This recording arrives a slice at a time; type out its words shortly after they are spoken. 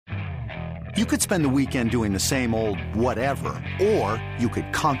You could spend the weekend doing the same old whatever, or you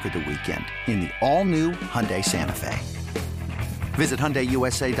could conquer the weekend in the all-new Hyundai Santa Fe. Visit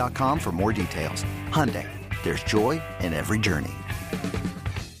HyundaiUSA.com for more details. Hyundai, there's joy in every journey.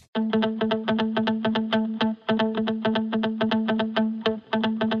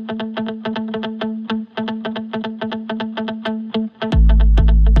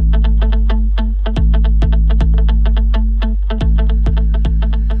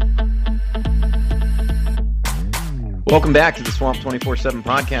 Welcome back to the Swamp 24/7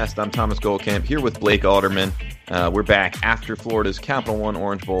 podcast. I'm Thomas Goldkamp here with Blake Alderman. We're back after Florida's Capital One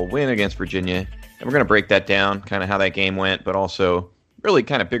Orange Bowl win against Virginia, and we're going to break that down, kind of how that game went, but also really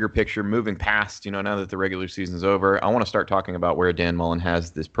kind of bigger picture, moving past, now that the regular season's over. I want to start talking about where Dan Mullen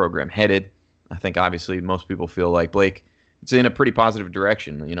has this program headed. I think obviously most people feel like, Blake, it's in a pretty positive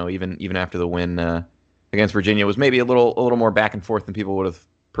direction. Even after the win against Virginia was maybe a little more back and forth than people would have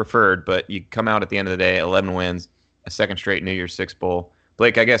preferred, but you come out at the end of the day, 11 wins, a second straight New Year's Six Bowl.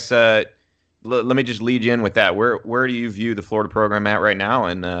 Blake, I guess let me just lead you in with that. Where do you view the Florida program at right now?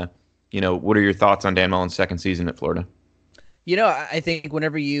 And, what are your thoughts on Dan Mullen's second season at Florida? I think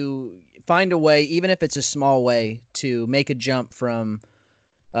whenever you find a way, even if it's a small way, to make a jump from,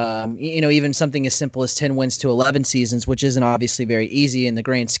 even something as simple as 10 wins to 11 seasons, which isn't obviously very easy in the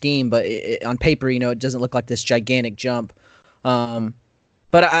grand scheme, but on paper, it doesn't look like this gigantic jump.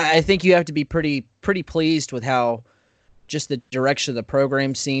 But I think you have to be pretty pleased with how just the direction of the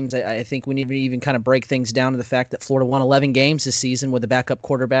program seems. I think we need to even kind of break things down to the fact that Florida won 11 games this season with a backup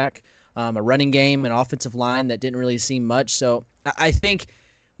quarterback, a running game, an offensive line that didn't really seem much. So I think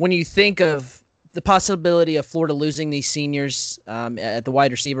when you think of the possibility of Florida losing these seniors at the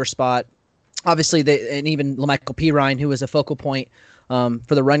wide receiver spot, obviously, and even LaMichael Pirine, who was a focal point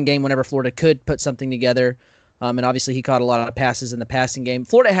for the run game whenever Florida could put something together. And obviously he caught a lot of passes in the passing game.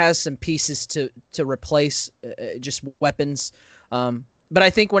 Florida has some pieces to replace just weapons. But I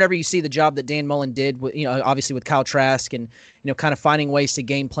think whenever you see the job that Dan Mullen did, obviously with Kyle Trask and, kind of finding ways to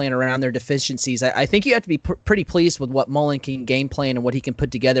game plan around their deficiencies, I think you have to be pretty pleased with what Mullen can game plan and what he can put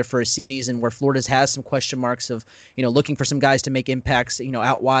together for a season where Florida's has some question marks of, looking for some guys to make impacts,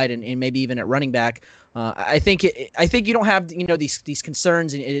 out wide and maybe even at running back. I think you don't have, these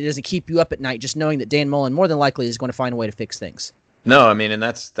concerns, and it doesn't keep you up at night just knowing that Dan Mullen more than likely is going to find a way to fix things. No, I mean, and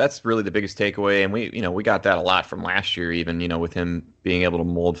that's really the biggest takeaway, and we got that a lot from last year, even with him being able to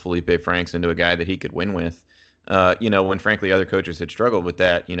mold Felipe Franks into a guy that he could win with. When frankly other coaches had struggled with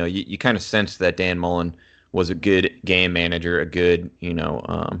that, you kind of sensed that Dan Mullen was a good game manager, a good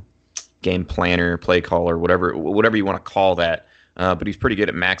game planner, play caller, whatever you want to call that. But he's pretty good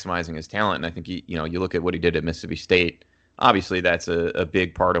at maximizing his talent, and I think you look at what he did at Mississippi State. Obviously, that's a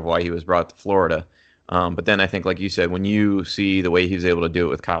big part of why he was brought to Florida. But then I think, like you said, when you see the way he was able to do it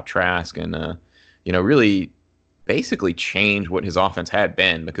with Kyle Trask and, really basically change what his offense had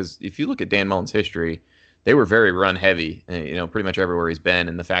been, because if you look at Dan Mullen's history, they were very run heavy, pretty much everywhere he's been.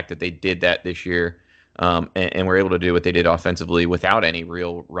 And the fact that they did that this year and were able to do what they did offensively without any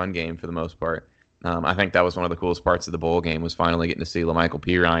real run game for the most part. I think that was one of the coolest parts of the bowl game, was finally getting to see LaMichael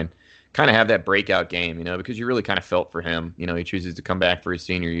Pirine kind of have that breakout game, because you really kind of felt for him. He chooses to come back for his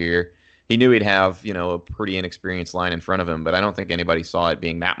senior year. He knew he'd have, a pretty inexperienced line in front of him, but I don't think anybody saw it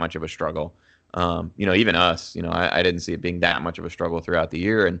being that much of a struggle. Even us, I didn't see it being that much of a struggle throughout the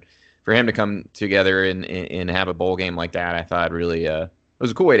year. And for him to come together and have a bowl game like that, I thought really it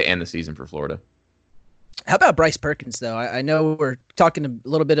was a cool way to end the season for Florida. How about Bryce Perkins, though? I know we're talking a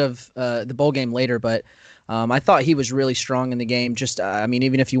little bit of the bowl game later, but I thought he was really strong in the game. Just,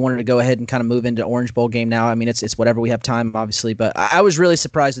 even if you wanted to go ahead and kind of move into Orange Bowl game now, it's whatever we have time, obviously. But I was really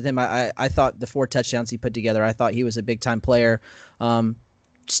surprised with him. I thought the 4 touchdowns he put together, I thought he was a big-time player.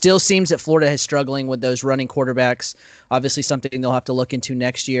 Still seems that Florida is struggling with those running quarterbacks. Obviously something they'll have to look into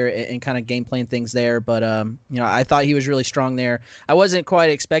next year and kind of game plan things there. But, I thought he was really strong there. I wasn't quite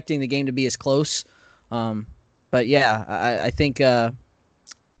expecting the game to be as close. But, yeah, I think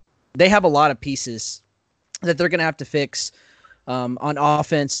they have a lot of pieces that they're going to have to fix on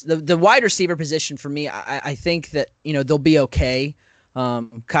offense. The wide receiver position for me, I think that, they'll be okay.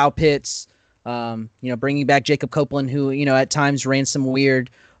 Kyle Pitts, bringing back Jacob Copeland, who, at times ran some weird.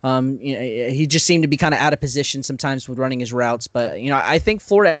 He just seemed to be kind of out of position sometimes with running his routes. But, I think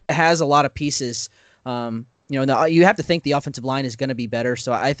Florida has a lot of pieces. You have to think the offensive line is going to be better.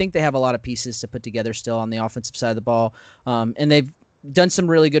 So I think they have a lot of pieces to put together still on the offensive side of the ball. And they've done some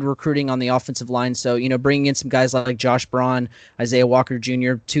really good recruiting on the offensive line. So, bringing in some guys like Josh Braun, Isaiah Walker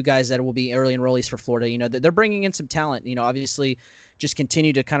Jr., two guys that will be early enrollees for Florida. They're bringing in some talent. Obviously, just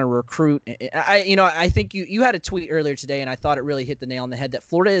continue to kind of recruit. I think you had a tweet earlier today, and I thought it really hit the nail on the head that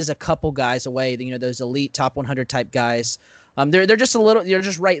Florida is a couple guys away. Those elite top 100 type guys. They're just they're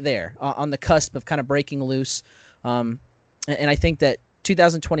just right there on the cusp of kind of breaking loose. And I think that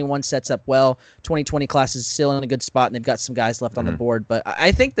 2021 sets up well. 2020 class is still in a good spot, and they've got some guys left on the board. But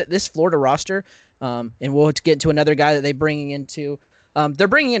I think that this Florida roster, and we'll get to another guy that they're bringing into. They're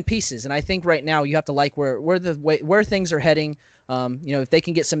bringing in pieces, and I think right now you have to like where things are heading. If they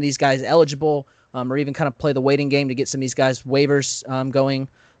can get some of these guys eligible, or even kind of play the waiting game to get some of these guys waivers going.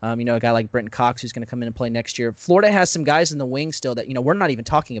 A guy like Brenton Cox who's going to come in and play next year. Florida has some guys in the wing still that we're not even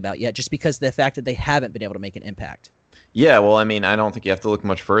talking about yet, just because of the fact that they haven't been able to make an impact. Yeah, well, I don't think you have to look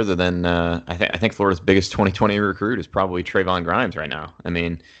much further than I think Florida's biggest 2020 recruit is probably Trayvon Grimes right now.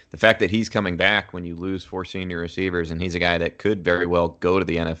 The fact that he's coming back when you lose 4 senior receivers, and he's a guy that could very well go to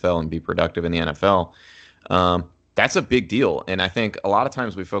the NFL and be productive in the NFL, that's a big deal. And I think a lot of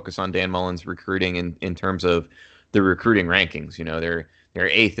times we focus on Dan Mullen's recruiting in terms of the recruiting rankings. They're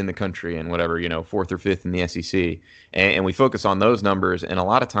 8th in the country and whatever, 4th or 5th in the SEC. And we focus on those numbers. And a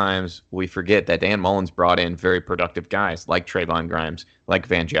lot of times we forget that Dan Mullen's brought in very productive guys like Trayvon Grimes, like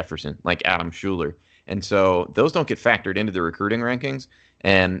Van Jefferson, like Adam Schuler. And so those don't get factored into the recruiting rankings.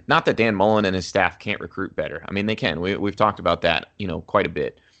 And not that Dan Mullen and his staff can't recruit better. They can. We've talked about that, quite a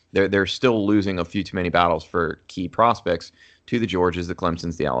bit. They're still losing a few too many battles for key prospects to the Georgias, the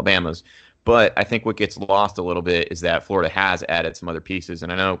Clemsons, the Alabamas. But I think what gets lost a little bit is that Florida has added some other pieces.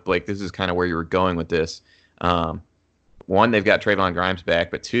 And I know, Blake, this is kind of where you were going with this. One, they've got Trayvon Grimes back,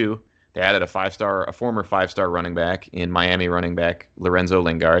 but 2, they added a former 5-star running back in Miami running back Lorenzo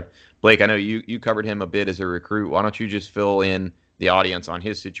Lingard. Blake, I know you covered him a bit as a recruit. Why don't you just fill in the audience on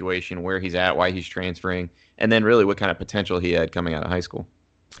his situation, where he's at, why he's transferring, and then really what kind of potential he had coming out of high school?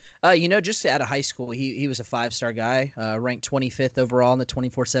 Just out of high school, he was a 5-star guy, ranked 25th overall in the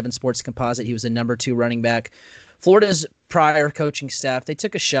 24/7 Sports Composite. He was the number 2 running back. Florida's prior coaching staff, they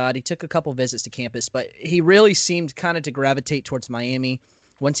took a shot. He took a couple visits to campus, but he really seemed kind of to gravitate towards Miami.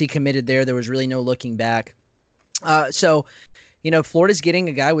 Once he committed there was really no looking back. Florida's getting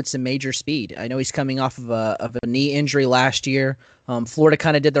a guy with some major speed. I know he's coming off of a knee injury last year. Florida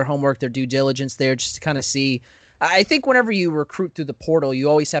kind of did their homework, their due diligence there, just to kind of see. I think whenever you recruit through the portal, you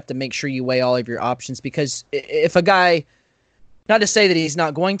always have to make sure you weigh all of your options, because if a guy, not to say that he's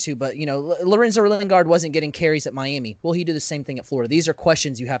not going to, but, Lorenzo Lingard wasn't getting carries at Miami. Will he do the same thing at Florida? These are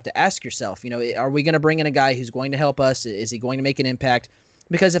questions you have to ask yourself. Are we going to bring in a guy who's going to help us? Is he going to make an impact?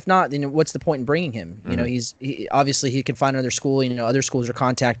 Because if not, then what's the point in bringing him? He obviously he can find another school. Other schools are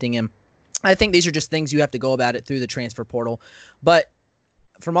contacting him. I think these are just things you have to go about it through the transfer portal. But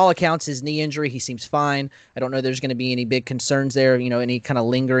from all accounts, his knee injury, he seems fine. I don't know if there's going to be any big concerns there, any kind of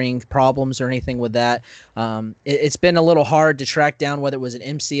lingering problems or anything with that. It's been a little hard to track down whether it was an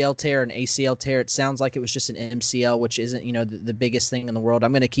MCL tear or an ACL tear. It sounds like it was just an MCL, which isn't, the biggest thing in the world.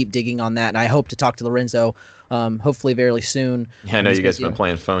 I'm going to keep digging on that, and I hope to talk to Lorenzo hopefully very soon. Yeah, I know you guys have been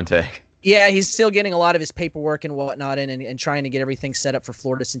playing phone tag. Yeah, he's still getting a lot of his paperwork and whatnot and trying to get everything set up for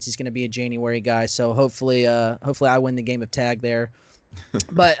Florida, since he's going to be a January guy. So hopefully I win the game of tag there.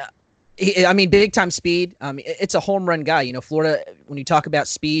 But big time speed. It's a home run guy. Florida, when you talk about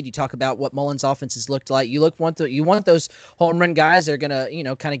speed, you talk about what Mullen's offense has looked like. You want those home run guys. They're gonna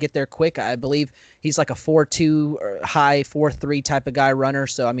kind of get there quick. I believe he's like a 4.2 or high 4.3 type of guy runner.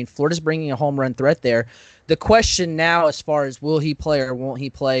 So Florida's bringing a home run threat there. The question now, as far as will he play or won't he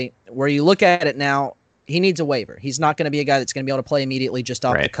play, where you look at it now, he needs a waiver. He's not going to be a guy that's going to be able to play immediately just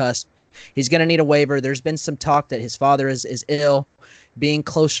off the cusp. He's going to need a waiver. There's been some talk that his father is ill. Being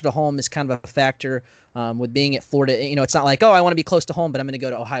closer to home is kind of a factor with being at Florida. It's not like, I want to be close to home, but I'm going to go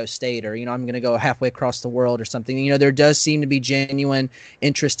to Ohio State, or, I'm going to go halfway across the world or something. There does seem to be genuine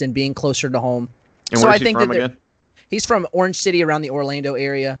interest in being closer to home. And where's he from again? He's from Orange City, around the Orlando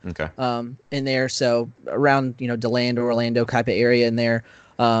area. Okay. In there. So around, DeLand, Orlando type of area in there.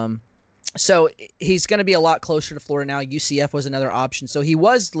 So he's going to be a lot closer to Florida now. UCF was another option. So he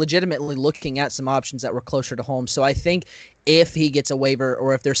was legitimately looking at some options that were closer to home. So I think if he gets a waiver,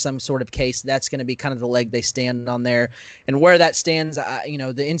 or if there's some sort of case, that's going to be kind of the leg they stand on there. And where that stands, the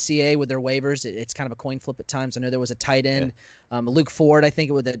NCAA with their waivers, it's kind of a coin flip at times. I know there was a tight end, Luke Ford, I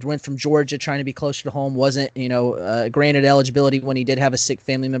think that went from Georgia trying to be closer to home, wasn't, granted eligibility when he did have a sick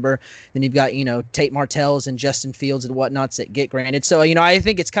family member. Then you've got, Tate Martells and Justin Fields and whatnots that get granted. So, I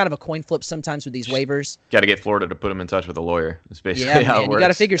think it's kind of a coin flip sometimes with these waivers. Got to get Florida to put him in touch with a lawyer. That's basically how it works. You got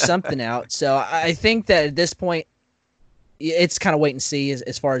to figure something out. So I think that at this point, it's kind of wait and see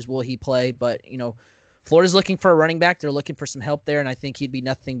as far as will he play. But, Florida's looking for a running back. They're looking for some help there, and I think he'd be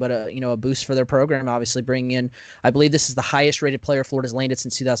nothing but a boost for their program. Obviously, bringing in, I believe this is the highest rated player Florida's landed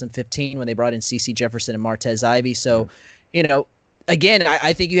since 2015 when they brought in CeCe Jefferson and Martez Ivy. So, again,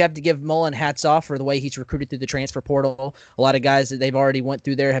 I think you have to give Mullen hats off for the way he's recruited through the transfer portal. A lot of guys that they've already went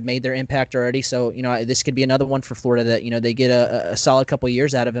through there have made their impact already. So, this could be another one for Florida that, they get a solid couple of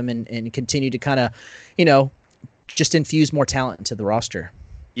years out of him and continue to kind of, just infuse more talent into the roster.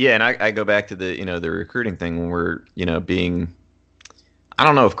 Yeah, and I go back to the the recruiting thing when we're being, I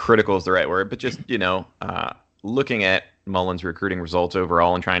don't know if critical is the right word, but just looking at Mullen's recruiting results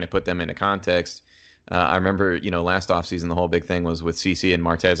overall and trying to put them into context. I remember last offseason the whole big thing was with CeCe and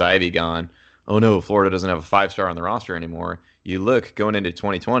Martez Ivy gone. Oh no, Florida doesn't have a 5-star on the roster anymore. You look going into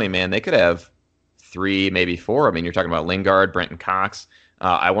 2020, man, they could have 3, maybe 4. I mean, you're talking about Lingard, Brenton Cox.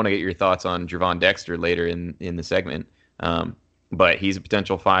 I want to get your thoughts on Javon Dexter later in the segment. But he's a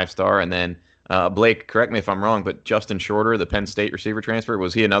potential 5-star. And then Blake, correct me if I'm wrong, but Justin Shorter, the Penn State receiver transfer,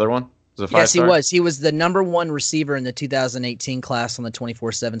 was he another one? Yes, he was. He was the number 1 receiver in the 2018 class on the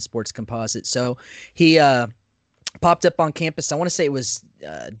 24/7 Sports Composite. So he popped up on campus. I want to say it was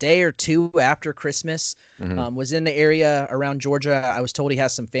a day or two after Christmas. Was in the area around Georgia. I was told he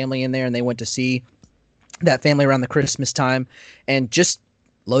has some family in there, and they went to see that family around the Christmas time, and just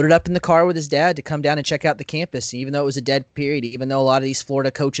loaded up in the car with his dad to come down and check out the campus, even though it was a dead period, even though a lot of these Florida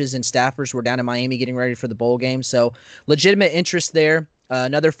coaches and staffers were down in Miami getting ready for the bowl game. So legitimate interest there.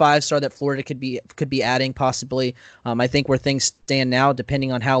 Another 5-star that Florida could be adding possibly. I think where things stand now,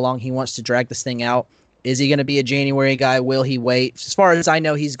 depending on how long he wants to drag this thing out, is he going to be a January guy? Will he wait? As far as I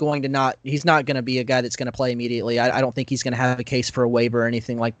know, he's not going to be a guy that's going to play immediately. I don't think he's going to have a case for a waiver or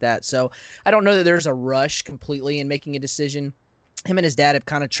anything like that. So I don't know that there's a rush completely in making a decision. Him and his dad have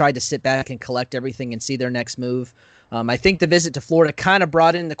kind of tried to sit back and collect everything and see their next move. I think the visit to Florida kind of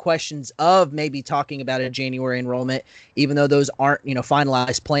brought in the questions of maybe talking about a January enrollment, even though those aren't,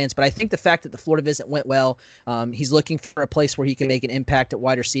 finalized plans. But I think the fact that the Florida visit went well, he's looking for a place where he can make an impact at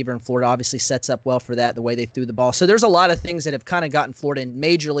wide receiver, and Florida obviously sets up well for that, the way they threw the ball. So there's a lot of things that have kind of gotten Florida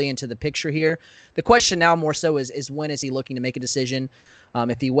majorly into the picture here. The question now more so is when is he looking to make a decision?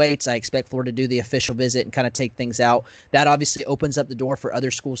 If he waits, I expect Florida to do the official visit and kind of take things out. That obviously opens up the door for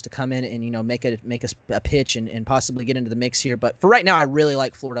other schools to come in and make a pitch and possibly get into the mix here. But for right now, I really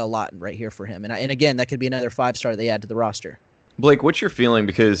like Florida a lot right here for him. And again, that could be another 5-star they add to the roster. Blake, what's your feeling?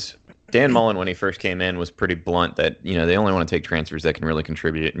 Because Dan Mullen, when he first came in, was pretty blunt that they only want to take transfers that can really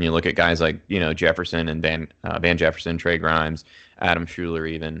contribute. And you look at guys like Jefferson and Van Jefferson, Trey Grimes, Adam Schuler,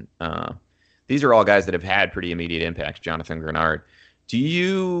 even these are all guys that have had pretty immediate impacts. Jonathan Grenard.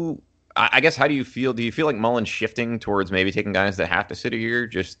 I guess, how do you feel? Do you feel like Mullen's shifting towards maybe taking guys that have to sit a year?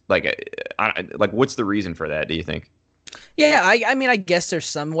 Just like what's the reason for that, do you think? Yeah, I mean, I guess there's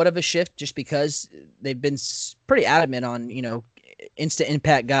somewhat of a shift just because they've been pretty adamant on, instant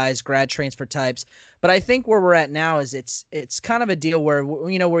impact guys, grad transfer types. But I think where we're at now is it's kind of a deal where,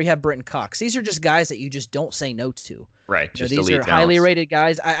 where you have Brenton Cox. These are just guys that you just don't say no to. Right. These are highly rated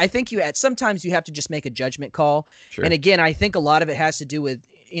guys. I think sometimes you have to just make a judgment call. Sure. And again, I think a lot of it has to do with,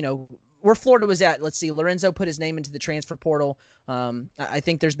 where Florida was at. Let's see, Lorenzo put his name into the transfer portal. I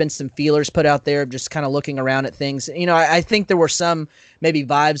think there's been some feelers put out there, just kind of looking around at things. I think there were some maybe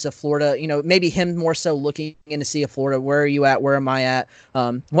vibes of Florida, maybe him more so looking in to see if Florida, where are you at? Where am I at?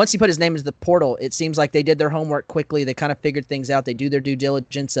 Once he put his name into the portal, it seems like they did their homework quickly. They kind of figured things out. They do their due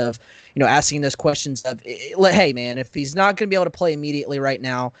diligence of, asking those questions of, hey, man, if he's not going to be able to play immediately right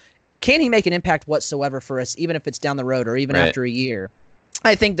now, can he make an impact whatsoever for us, even if it's down the road or even after a year?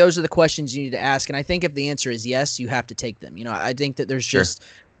 I think those are the questions you need to ask. And I think if the answer is yes, you have to take them. I think that there's just,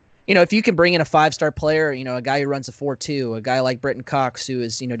 if you can bring in a 5-star player, a guy who runs a 4.2, a guy like Brenton Cox, who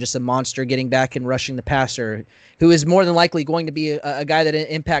is, just a monster getting back and rushing the passer, who is more than likely going to be a guy that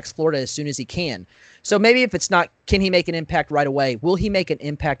impacts Florida as soon as he can. So maybe if it's not, can he make an impact right away? Will he make an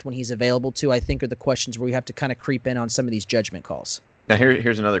impact when he's available to? I think are the questions where we have to kind of creep in on some of these judgment calls. Now,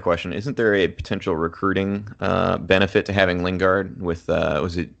 here's another question. Isn't there a potential recruiting benefit to having Lingard with,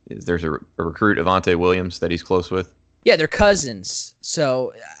 there's a recruit, Avante Williams, that he's close with? Yeah, they're cousins.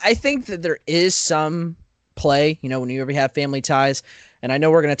 So I think that there is some play, when you ever have family ties. And I know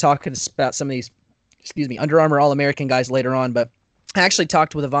we're going to talk about some of these, Under Armour All-American guys later on, but I actually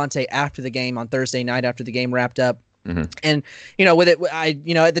talked with Avante after the game on Thursday night after the game wrapped up. Mm-hmm. And, with it,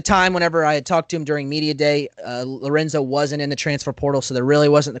 at the time, whenever I had talked to him during media day, Lorenzo wasn't in the transfer portal, so there really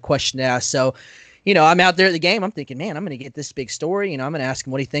wasn't the question to ask. So, I'm out there at the game. I'm thinking, man, I'm going to get this big story. I'm going to ask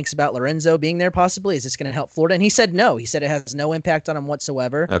him what he thinks about Lorenzo being there possibly. Is this going to help Florida? And he said no. He said it has no impact on him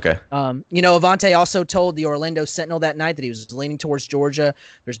whatsoever. Okay. Avante also told the Orlando Sentinel that night that he was leaning towards Georgia.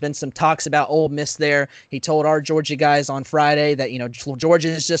 There's been some talks about Ole Miss there. He told our Georgia guys on Friday that, Georgia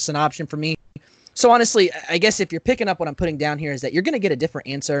is just an option for me. So honestly, I guess if you're picking up what I'm putting down here is that you're going to get a different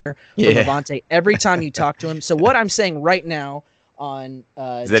answer from Avante every time you talk to him. So what I'm saying right now on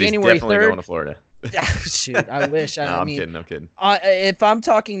January 3rd, going to Florida. Shoot, I wish. I'm kidding. If I'm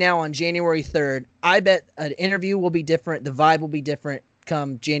talking now on January 3rd, I bet an interview will be different. The vibe will be different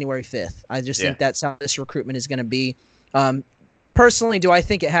come January 5th. I just think that's how this recruitment is going to be. Personally, do I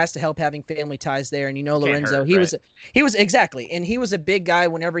think it has to help having family ties there? And Lorenzo, he was exactly, and he was a big guy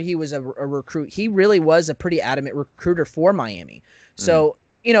whenever he was a recruit. He really was a pretty adamant recruiter for Miami. So,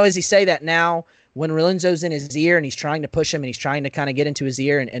 as he say that now, when Lorenzo's in his ear and he's trying to push him and he's trying to kind of get into his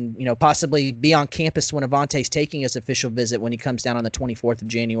ear and possibly be on campus when Avante's taking his official visit when he comes down on the 24th of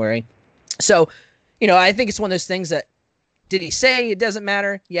January. So, I think it's one of those things that, did he say it doesn't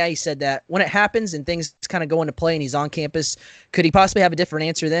matter? Yeah, he said that. When it happens and things kind of go into play and he's on campus, could he possibly have a different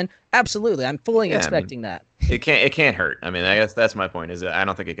answer then? Absolutely. I'm fully expecting that. It can't hurt. I mean, I guess that's my point, is that I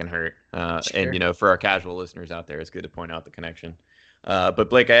don't think it can hurt. Sure. And, for our casual listeners out there, it's good to point out the connection. But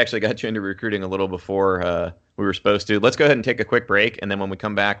Blake, I actually got you into recruiting a little before we were supposed to. Let's go ahead and take a quick break, and then when we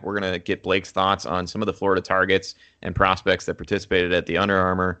come back, we're going to get Blake's thoughts on some of the Florida targets and prospects that participated at the Under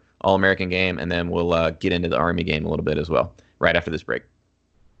Armour All-American game, and then we'll get into the Army game a little bit as well, right after this break.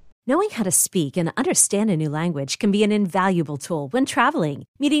 Knowing how to speak and understand a new language can be an invaluable tool when traveling,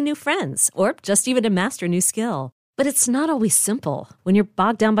 meeting new friends, or just even to master a new skill. But it's not always simple when you're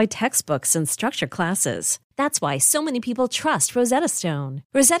bogged down by textbooks and structured classes. That's why so many people trust Rosetta Stone.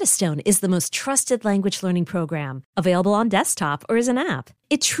 Rosetta Stone is the most trusted language learning program, available on desktop or as an app.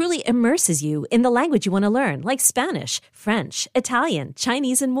 It truly immerses you in the language you want to learn, like Spanish, French, Italian,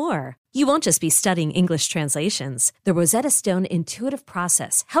 Chinese, and more. You won't just be studying English translations. The Rosetta Stone intuitive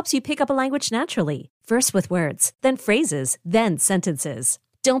process helps you pick up a language naturally, first with words, then phrases, then sentences.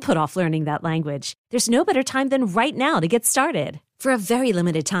 Don't put off learning that language. There's no better time than right now to get started. For a very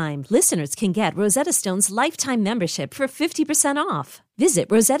limited time, listeners can get Rosetta Stone's lifetime membership for 50% off. Visit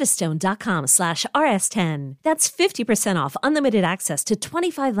rosettastone.com/rs10. That's 50% off unlimited access to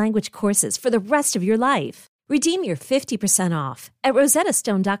 25 language courses for the rest of your life. Redeem your 50% off at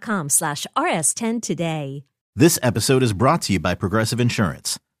rosettastone.com/rs10 today. This episode is brought to you by Progressive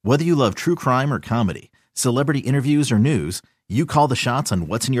Insurance. Whether you love true crime or comedy, celebrity interviews or news, you call the shots on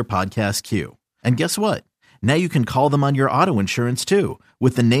what's in your podcast queue. And guess what? Now you can call them on your auto insurance too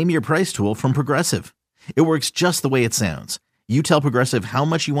with the Name Your Price tool from Progressive. It works just the way it sounds. You tell Progressive how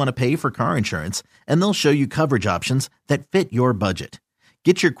much you want to pay for car insurance, and they'll show you coverage options that fit your budget.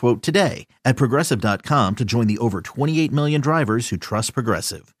 Get your quote today at Progressive.com to join the over 28 million drivers who trust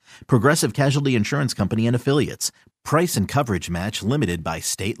Progressive. Progressive Casualty Insurance Company and Affiliates. Price and coverage match limited by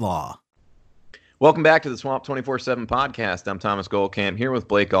state law. Welcome back to the Swamp 24/7 podcast. I'm Thomas Goldkamp here with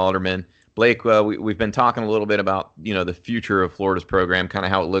Blake Alderman. Blake, we've been talking a little bit about the future of Florida's program, kind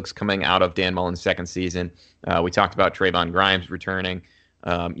of how it looks coming out of Dan Mullen's second season. We talked about Trayvon Grimes returning.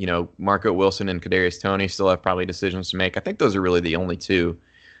 Marco Wilson and Kadarius Toney still have probably decisions to make. I think those are really the only two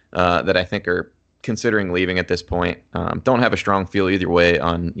that I think are considering leaving at this point. Don't have a strong feel either way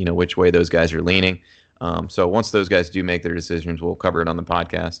on which way those guys are leaning. So once those guys do make their decisions, we'll cover it on the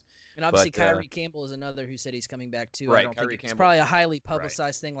podcast. And obviously, Kyrie Campbell is another who said he's coming back too. Right, I don't think it's probably a highly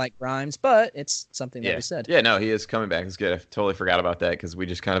publicized thing like Grimes, but it's something that we said. Yeah, no, he is coming back. It's good. I totally forgot about that because we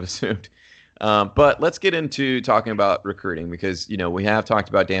just kind of assumed. But let's get into talking about recruiting because we have talked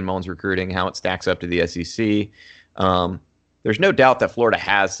about Dan Mullen's recruiting, how it stacks up to the SEC. There's no doubt that Florida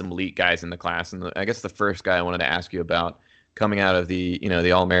has some elite guys in the class, and I guess the first guy I wanted to ask you about coming out of the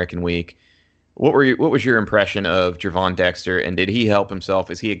the All-American week. What was your impression of Gervon Dexter, and did he help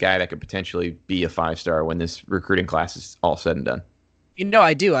himself? Is he a guy that could potentially be a 5-star when this recruiting class is all said and done?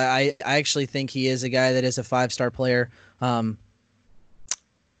 I do. I actually think he is a guy that is a 5-star player.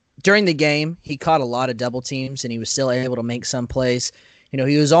 During the game, he caught a lot of double teams, and he was still able to make some plays.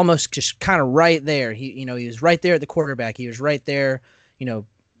 He was almost just kind of right there. He was right there at the quarterback. He was right there,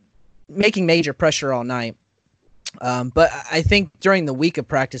 making major pressure all night. But I think during the week of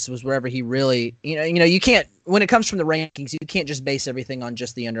practice was wherever he really, you can't, when it comes from the rankings, you can't just base everything on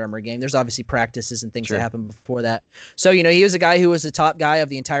just the Under Armour game. There's obviously practices and things that happen before that. So, he was a guy who was the top guy of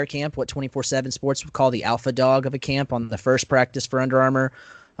the entire camp, what 24/7 Sports would call the alpha dog of a camp on the first practice for Under Armour.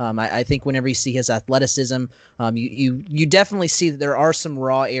 I think whenever you see his athleticism, you definitely see that there are some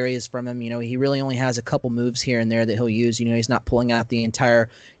raw areas from him. He really only has a couple moves here and there that he'll use. He's not pulling out the entire,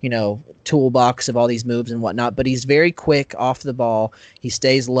 toolbox of all these moves and whatnot, but he's very quick off the ball. He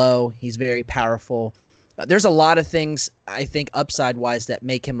stays low. He's very powerful. There's a lot of things, I think, upside-wise that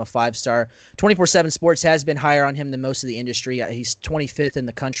make him a 5-star. 24/7 Sports has been higher on him than most of the industry. He's 25th in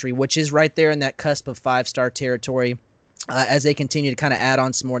the country, which is right there in that cusp of 5-star territory. As they continue to kind of add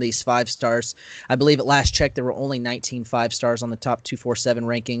on some more of these 5 stars. I believe at last check there were only 19 5-stars on the top 247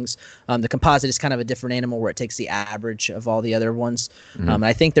 rankings. The composite is kind of a different animal where it takes the average of all the other ones.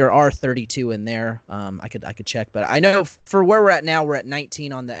 I think there are 32 in there. I could check, but I know for where we're at now, we're at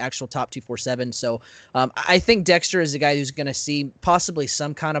 19 on the actual top 247. So I think Dexter is a guy who's going to see possibly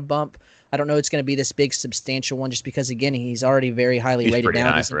some kind of bump. I don't know it's going to be this big substantial one just because, again, he's already very highly rated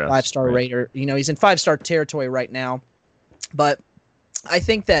now. He's in 5-star rater. He's in 5-star territory right now. But I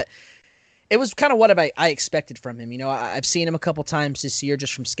think that it was kind of what I expected from him. I've seen him a couple times this year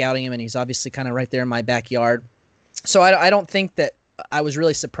just from scouting him, and he's obviously kind of right there in my backyard. So I don't think that I was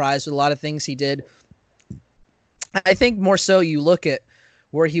really surprised with a lot of things he did. I think more so you look at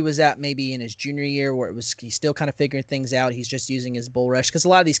where he was at maybe in his junior year, where he's still kind of figuring things out. He's just using his bull rush because a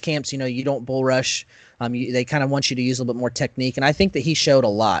lot of these camps, you don't bull rush. They kind of want you to use a little bit more technique, and I think that he showed a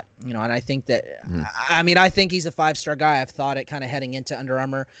lot. And I think that I think he's a 5-star guy. I've thought it kind of heading into Under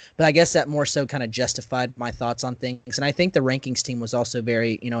Armour, but I guess that more so kind of justified my thoughts on things. And I think the rankings team was also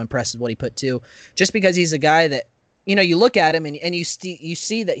very impressed with what he put too, just because he's a guy that. You look at him and you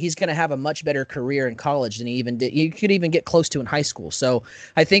see that he's going to have a much better career in college than he even did. You could even get close to in high school. So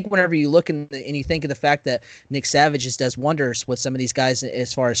I think whenever you look and you think of the fact that Nick Savage just does wonders with some of these guys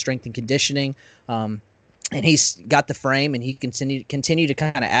as far as strength and conditioning, and he's got the frame and he can continue to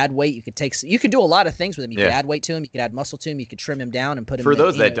kind of add weight. You could do a lot of things with him. You could add weight to him. You could add muscle to him. You could trim him down and put him. For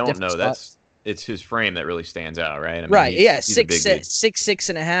those that don't know, spots. it's his frame that really stands out, right? Right. He's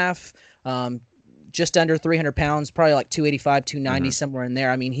 6'6.5". Just under 300 pounds, probably like 285, 290, somewhere in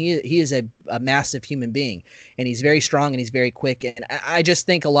there. He is a massive human being, and he's very strong and he's very quick. And I just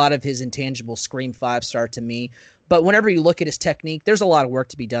think a lot of his intangibles scream 5-star to me. But whenever you look at his technique, there's a lot of work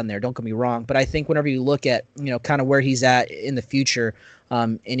to be done there. Don't get me wrong. But I think whenever you look at, kind of where he's at in the future,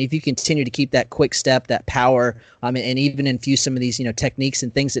 and if you continue to keep that quick step, that power, and even infuse some of these, techniques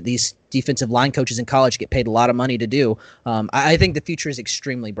and things that these defensive line coaches in college get paid a lot of money to do, I think the future is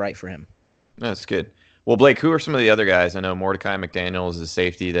extremely bright for him. That's good. Well, Blake, who are some of the other guys? I know Mordecai McDaniel is a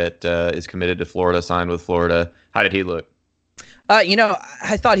safety that is committed to Florida, signed with Florida. How did he look?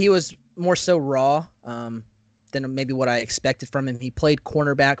 I thought he was more so raw than maybe what I expected from him. He played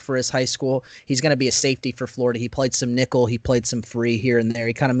cornerback for his high school. He's going to be a safety for Florida. He played some nickel. He played some free here and there.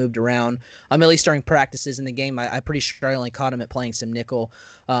 He kind of moved around. At least during practices in the game, I'm pretty sure I only caught him at playing some nickel.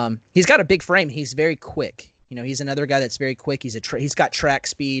 He's got a big frame. He's very quick. He's another guy that's very quick. He's got track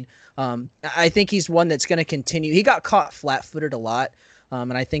speed. I think he's one that's going to continue. He got caught flat-footed a lot,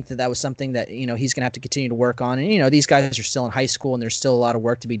 and I think that was something that he's going to have to continue to work on. And these guys are still in high school, and there's still a lot of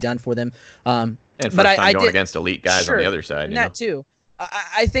work to be done for them. And I going against elite guys on the other side. And that too.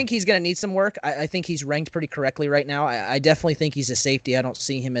 I think he's going to need some work. I think he's ranked pretty correctly right now. I definitely think he's a safety. I don't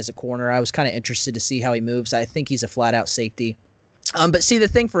see him as a corner. I was kind of interested to see how he moves. I think he's a flat-out safety. But see, the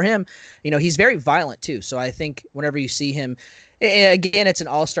thing for him, he's very violent too. So I think whenever you see him, again, it's an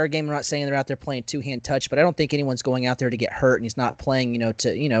all-star game. I'm not saying they're out there playing two-hand touch, but I don't think anyone's going out there to get hurt, and he's not playing,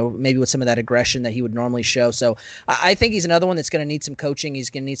 maybe with some of that aggression that he would normally show. So I think he's another one that's going to need some coaching. He's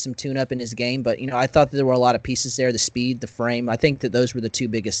going to need some tune-up in his game. But, I thought that there were a lot of pieces there, the speed, the frame. I think that those were the two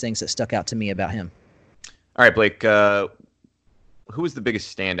biggest things that stuck out to me about him. All right, Blake, who was the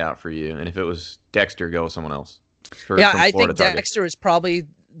biggest standout for you? And if it was Dexter, go with someone else. I think Dexter is probably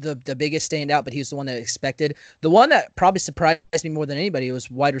the biggest standout, but he was the one that expected. The one that probably surprised me more than anybody was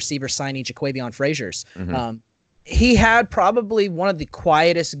wide receiver signee Jaquavion Fraziars. He had probably one of the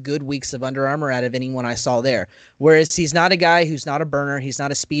quietest good weeks of Under Armour out of anyone I saw there. Whereas he's not a guy who's not a burner. He's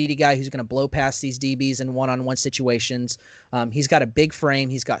not a speedy guy who's going to blow past these DBs in one-on-one situations. He's got a big frame.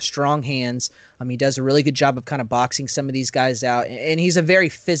 He's got strong hands. He does a really good job of kind of boxing some of these guys out. And he's a very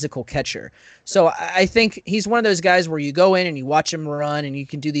physical catcher. So I think he's one of those guys where you go in and you watch him run and you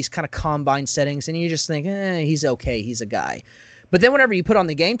can do these kind of combine settings and you just think, he's okay. He's a guy. But then whenever you put on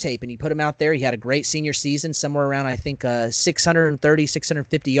the game tape and you put him out there, he had a great senior season, somewhere around, I think, 630,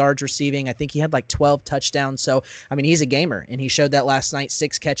 650 yards receiving. I think he had like 12 touchdowns. So, I mean, he's a gamer, and he showed that last night,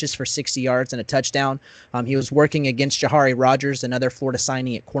 6 catches for 60 yards and a touchdown. He was working against Jahari Rogers, another Florida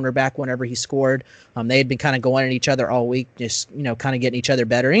signee at cornerback, whenever he scored. They had been kind of going at each other all week, just, kind of getting each other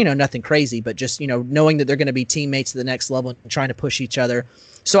better. Nothing crazy, but just, knowing that they're going to be teammates at the next level and trying to push each other.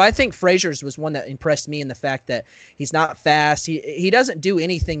 So I think Frazier's was one that impressed me in the fact that he's not fast. He doesn't do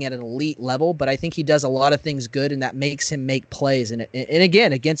anything at an elite level, but I think he does a lot of things good, and that makes him make plays. And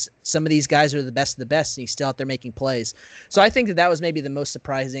again, against some of these guys who are the best of the best, and he's still out there making plays. So I think that was maybe the most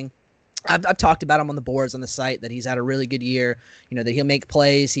surprising. I've talked about him on the boards on the site, that he's had a really good year, that he'll make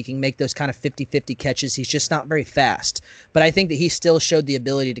plays. He can make those kind of 50-50 catches. He's just not very fast. But I think that he still showed the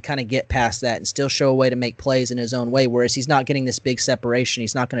ability to kind of get past that and still show a way to make plays in his own way, whereas he's not getting this big separation.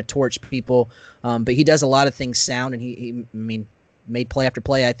 He's not going to torch people, but he does a lot of things sound, and he made play after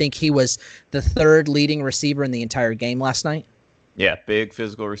play. I think he was the third leading receiver in the entire game last night. Yeah, big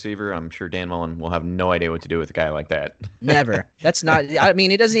physical receiver. I'm sure Dan Mullen will have no idea what to do with a guy like that. Never. That's not. I mean,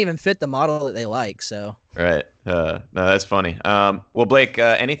 it doesn't even fit the model that they like. So. Right. No, that's funny. Well, Blake,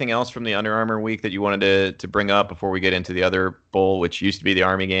 anything else from the Under Armour week that you wanted to bring up before we get into the other bowl, which used to be the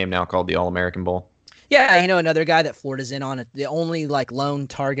Army game, now called the All-American Bowl? Yeah, another guy that Florida's in on. The only lone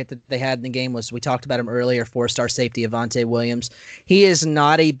target that they had in the game was, we talked about him earlier, 4-star safety Avante Williams. He is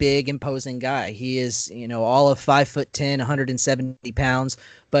not a big, imposing guy. He is, all of 5'10", 170 pounds,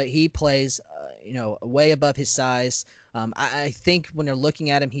 but he plays, way above his size. I think when they're looking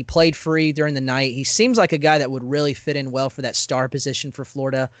at him, he played free during the night. He seems like a guy that would really fit in well for that star position for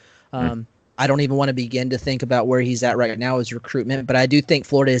Florida. I don't even want to begin to think about where he's at right now as recruitment, but I do think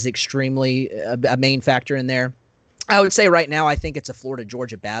Florida is extremely a main factor in there. I would say right now, I think it's a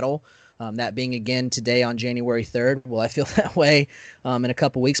Florida-Georgia battle. That being again today on January 3rd. Will I feel that way in a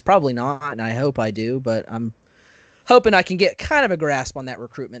couple weeks? Probably not, and I hope I do, but I'm hoping I can get kind of a grasp on that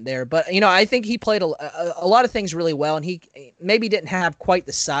recruitment there. But, I think he played a lot of things really well, and he maybe didn't have quite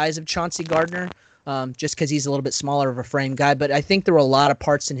the size of Chauncey Gardner, just because he's a little bit smaller of a frame guy. But I think there were a lot of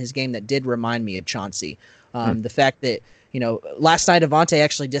parts in his game that did remind me of Chauncey. The fact that, last night Avante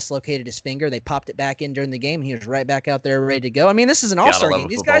actually dislocated his finger. They popped it back in during the game. He was right back out there ready to go. I mean, this is an all-star game.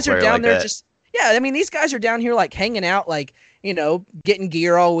 These guys are down there these guys are down here like hanging out, like, getting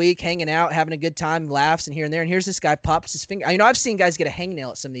gear all week, hanging out, having a good time, laughs and here and there. And here's this guy pops his finger. I've seen guys get a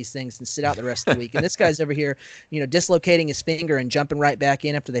hangnail at some of these things and sit out the rest of the week. And this guy's over here, dislocating his finger and jumping right back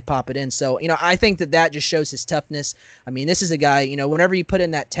in after they pop it in. So, I think that just shows his toughness. I mean, this is a guy, whenever you put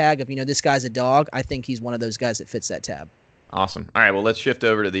in that tag of, this guy's a dog, I think he's one of those guys that fits that tab. Awesome. All right, well, let's shift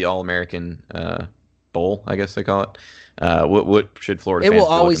over to the All-American Bowl, I guess they call it. What should Florida fans be looking for? It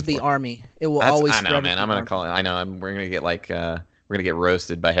will always be Army. It will always. I know, man. I'm gonna call it. I know. We're gonna get we're gonna get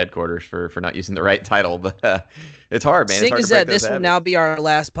roasted by headquarters for not using the right title, but it's hard, man. Seeing as that this will now be our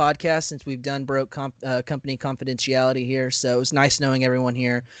last podcast since we've done broke company confidentiality here, so it's nice knowing everyone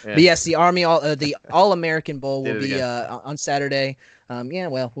here. Yeah. But yes, the Army the All-American Bowl will be on Saturday.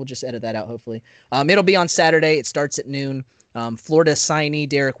 We'll just edit that out. Hopefully, it'll be on Saturday. It starts at noon. Florida signee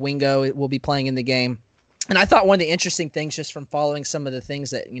Derek Wingo will be playing in the game. And I thought one of the interesting things, just from following some of the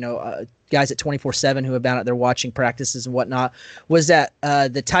things that, guys at 24/7 who have been out there watching practices and whatnot, was that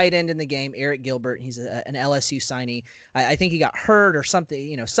the tight end in the game, Eric Gilbert, he's an LSU signee. I think he got hurt or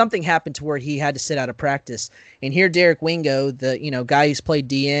something, something happened to where he had to sit out of practice. And here Derek Wingo, the, guy who's played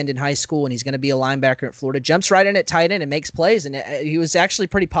D-end in high school and he's going to be a linebacker at Florida, jumps right in at tight end and makes plays. And he was actually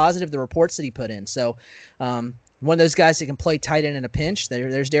pretty positive, the reports that he put in. So one of those guys that can play tight end in a pinch,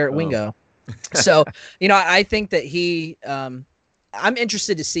 there's Derek Wingo. So, I think that I'm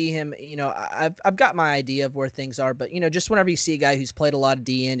interested to see him. I've got my idea of where things are, but, just whenever you see a guy who's played a lot of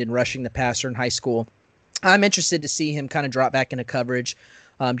D-end and rushing the passer in high school, I'm interested to see him kind of drop back into coverage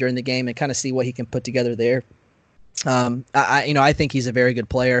during the game and kind of see what he can put together there. I think he's a very good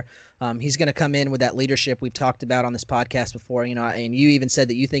player. He's going to come in with that leadership we've talked about on this podcast before, and you even said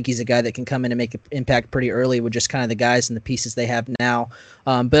that you think he's a guy that can come in and make an impact pretty early with just kind of the guys and the pieces they have now.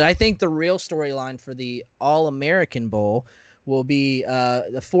 But I think the real storyline for the All-American Bowl will be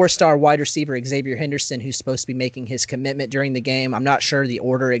the 4-star wide receiver Xavier Henderson, who's supposed to be making his commitment during the game. I'm not sure the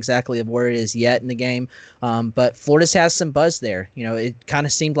order exactly of where it is yet in the game, but Florida's has some buzz there. It kind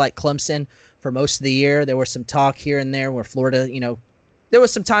of seemed like Clemson for most of the year. There was some talk here and there where Florida, there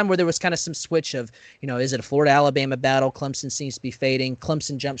was some time where there was kind of some switch of, is it a Florida-Alabama battle? Clemson seems to be fading.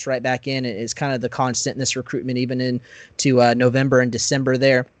 Clemson jumps right back in. It is kind of the constant in this recruitment, even into November and December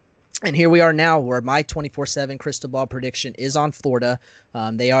there. And here we are now where my 24/7 crystal ball prediction is on Florida.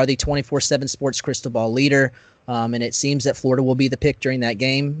 They are the 24/7 sports crystal ball leader. And it seems that Florida will be the pick during that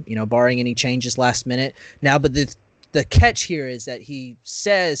game, barring any changes last minute. Now, but the catch here is that he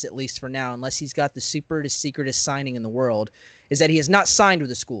says, at least for now, unless he's got the secretest signing in the world, is that he has not signed with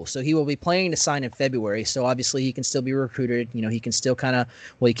the school. So he will be planning to sign in February. So obviously he can still be recruited. He can still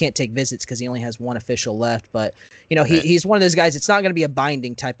he can't take visits because he only has one official left. But, he's one of those guys. It's not going to be a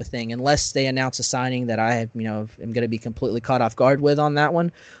binding type of thing unless they announce a signing that I am going to be completely caught off guard with on that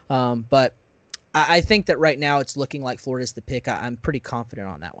one. But I think that right now it's looking like Florida's the pick. I'm pretty confident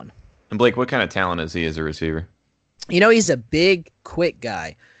on that one. And Blake, what kind of talent is he as a receiver? He's a big, quick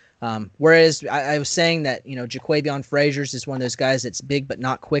guy. Whereas I was saying that, Jaquavion Fraziers is one of those guys that's big but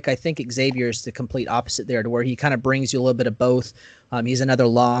not quick. I think Xavier is the complete opposite there, to where he kind of brings you a little bit of both. He's another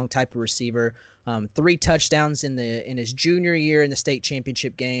long type of receiver. 3 touchdowns in his junior year in the state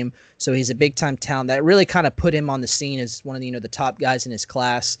championship game. So he's a big-time talent. That really kind of put him on the scene as one of the, the top guys in his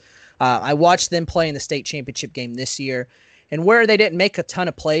class. I watched them play in the state championship game this year. And where they didn't make a ton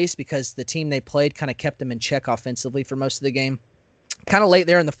of plays because the team they played kind of kept them in check offensively for most of the game, kind of late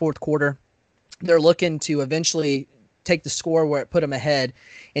there in the fourth quarter, they're looking to eventually take the score where it put them ahead.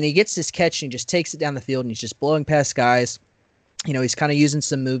 And he gets this catch and he just takes it down the field and he's just blowing past guys. He's kind of using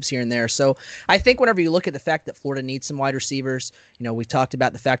some moves here and there. So I think whenever you look at the fact that Florida needs some wide receivers, we talked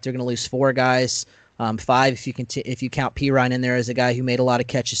about the fact they're going to lose 4 guys. 5 if you count Pirine in there as a guy who made a lot of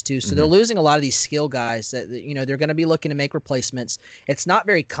catches too. So they're losing a lot of these skill guys that they're going to be looking to make replacements. It's not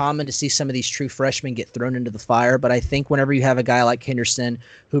very common to see some of these true freshmen get thrown into the fire, but I think whenever you have a guy like Henderson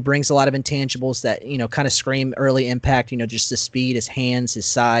who brings a lot of intangibles that kind of scream early impact, just the speed, his hands, his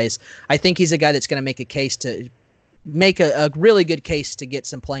size, I think he's a guy that's going to make a case to make a really good case to get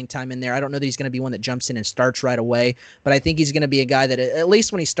some playing time in there. I don't know that he's going to be one that jumps in and starts right away, but I think he's going to be a guy that at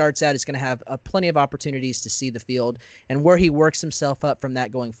least when he starts out is going to have plenty of opportunities to see the field, and where he works himself up from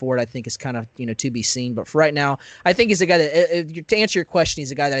that going forward, I think is kind of, to be seen. But for right now, I think he's a guy that, to answer your question, he's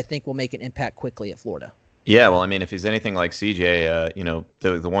a guy that I think will make an impact quickly at Florida. Yeah, well, I mean, if he's anything like CJ,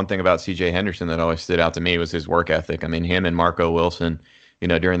 the one thing about CJ Henderson that always stood out to me was his work ethic. I mean, him and Marco Wilson,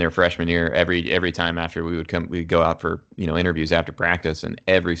 during their freshman year, every time after we'd go out for, interviews after practice, and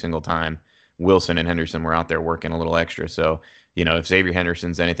every single time Wilson and Henderson were out there working a little extra. So, if Xavier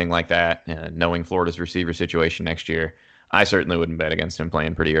Henderson's anything like that, knowing Florida's receiver situation next year, I certainly wouldn't bet against him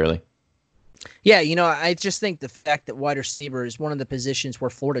playing pretty early. Yeah, I just think the fact that wide receiver is one of the positions where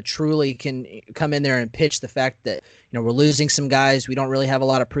Florida truly can come in there and pitch the fact that, we're losing some guys. We don't really have a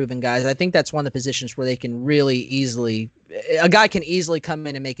lot of proven guys. I think that's one of the positions where they can really a guy can easily come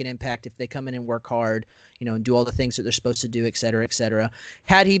in and make an impact if they come in and work hard, and do all the things that they're supposed to do, et cetera, et cetera.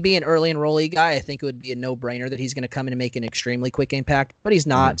 Had he be an early enrollee guy, I think it would be a no-brainer that he's going to come in and make an extremely quick impact, but he's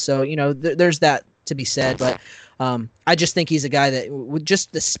not. So, there's that to be said, but I just think he's a guy that, with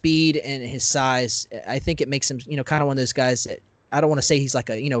just the speed and his size, I think it makes him, kind of one of those guys that, I don't want to say he's like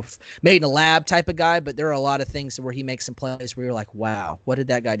a, made in a lab type of guy, but there are a lot of things where he makes some plays where you're like, wow, what did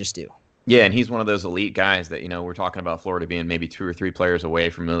that guy just do? Yeah, and he's one of those elite guys that, we're talking about Florida being maybe 2 or 3 players away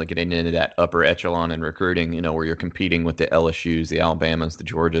from really getting into that upper echelon in recruiting, where you're competing with the LSUs, the Alabamas, the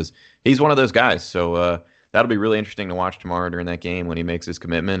Georgias. He's one of those guys. So that'll be really interesting to watch tomorrow during that game when he makes his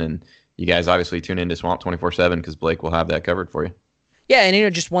commitment. And you guys obviously tune into Swamp 24/7 because Blake will have that covered for you. Yeah,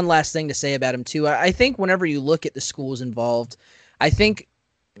 and just one last thing to say about him too. I think whenever you look at the schools involved,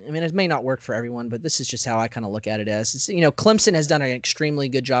 it may not work for everyone, but this is just how I kind of look at it as. Clemson has done an extremely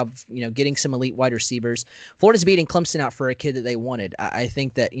good job of, getting some elite wide receivers. Florida's beating Clemson out for a kid that they wanted. I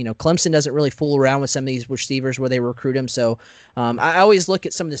think that, Clemson doesn't really fool around with some of these receivers where they recruit them. So I always look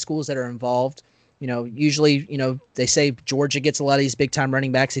at some of the schools that are involved. Usually, they say Georgia gets a lot of these big-time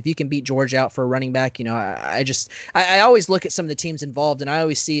running backs. If you can beat Georgia out for a running back, I always look at some of the teams involved, and I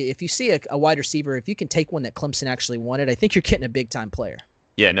always see, if you see a wide receiver, if you can take one that Clemson actually wanted, I think you're getting a big-time player.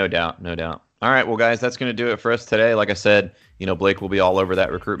 Yeah, no doubt. All right, well, guys, that's going to do it for us today. Like I said, Blake will be all over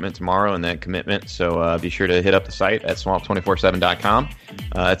that recruitment tomorrow and that commitment, so be sure to hit up the site at swamp247.com.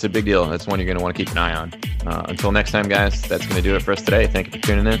 It's a big deal. That's one you're going to want to keep an eye on. Until next time, guys, that's going to do it for us today. Thank you for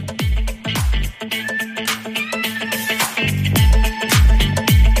tuning in.